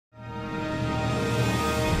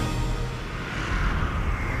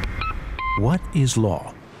What is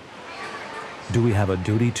law? Do we have a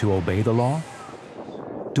duty to obey the law?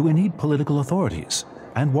 Do we need political authorities,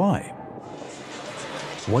 and why?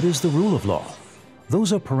 What is the rule of law?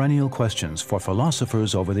 Those are perennial questions for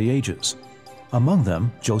philosophers over the ages. Among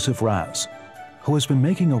them, Joseph Raz, who has been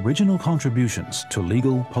making original contributions to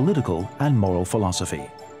legal, political, and moral philosophy.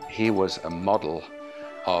 He was a model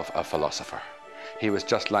of a philosopher. He was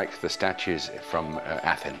just like the statues from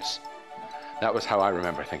Athens. That was how I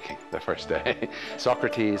remember thinking the first day.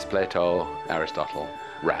 Socrates, Plato, Aristotle,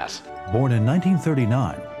 Raz. Born in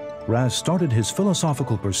 1939, Raz started his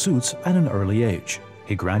philosophical pursuits at an early age.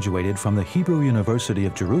 He graduated from the Hebrew University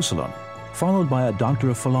of Jerusalem, followed by a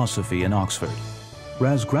Doctor of Philosophy in Oxford.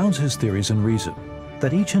 Raz grounds his theories in reason,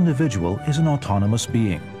 that each individual is an autonomous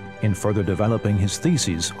being, in further developing his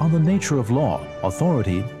theses on the nature of law,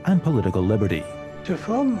 authority, and political liberty. So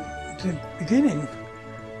from the beginning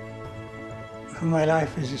of my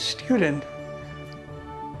life as a student,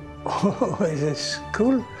 or as a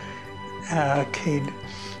school kid,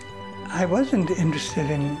 I wasn't interested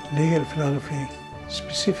in legal philosophy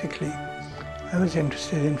specifically. I was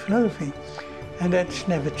interested in philosophy, and that's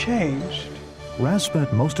never changed. Raz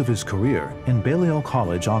spent most of his career in Balliol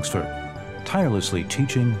College, Oxford, tirelessly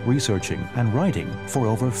teaching, researching, and writing for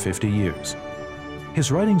over 50 years.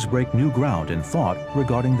 His writings break new ground in thought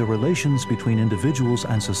regarding the relations between individuals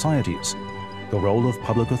and societies, the role of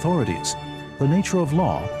public authorities, the nature of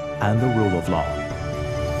law, and the rule of law.